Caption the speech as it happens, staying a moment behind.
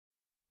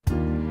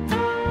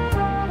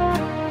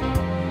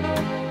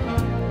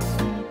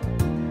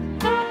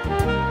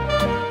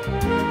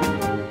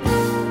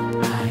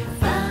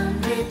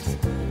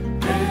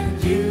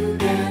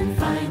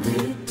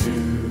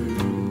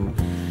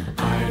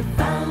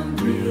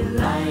real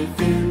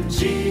life in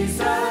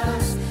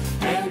Jesus,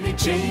 and He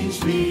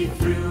changed me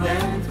through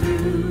and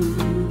through.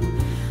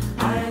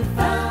 I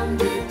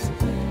found it,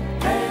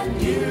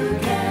 and you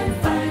can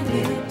find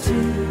it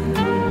too.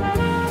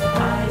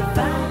 I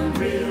found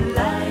real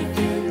life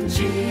in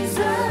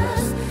Jesus,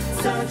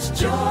 such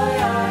joy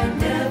I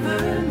never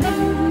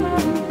knew.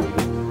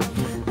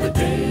 The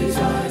days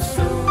are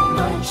so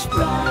much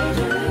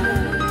brighter,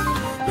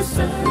 the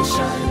sun is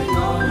shining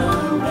all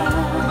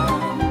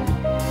around.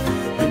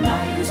 The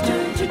night has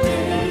turned to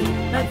day,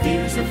 my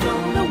fears have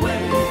flown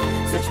away.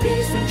 Such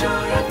peace and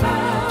joy I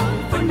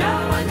found, for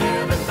now I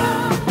never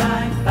found.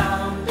 I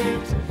found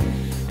it,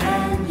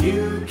 and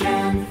you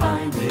can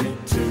find it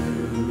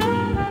too.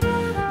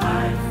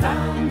 I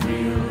found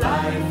real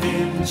life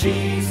in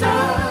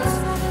Jesus,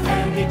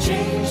 and He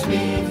changed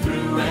me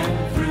through and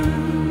through.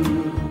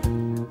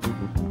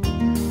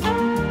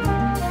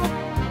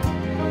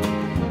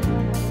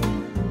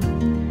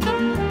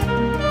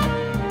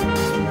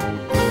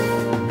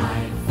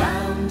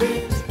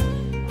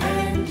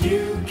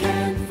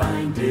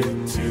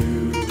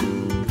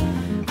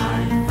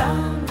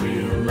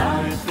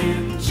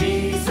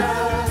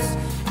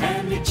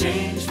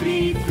 Changed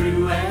me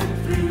through and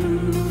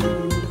through.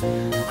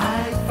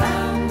 I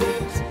found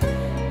it,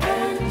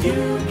 and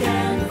you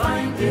can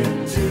find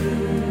it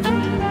too.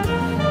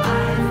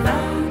 I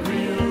found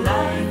real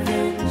life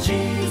in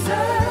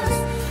Jesus,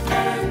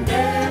 and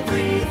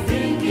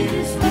everything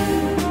is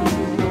new.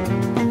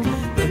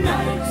 The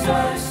nights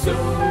are so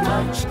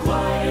much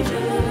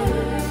quieter,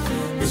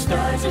 the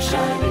stars are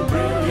shining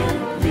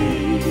brilliantly.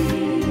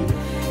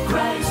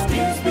 Christ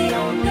is the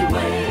only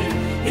way,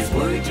 His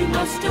word you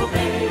must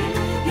obey.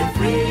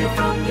 Free you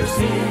from your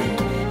sin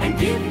and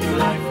give you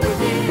life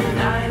within.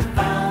 I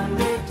found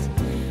it,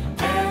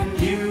 and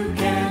you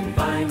can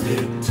find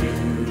it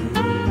too.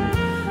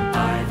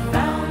 I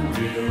found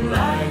real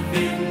life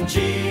in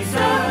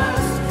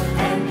Jesus,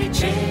 and He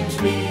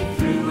changed me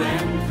through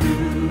and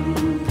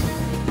through.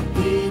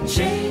 He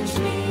changed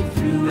me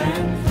through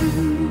and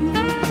through.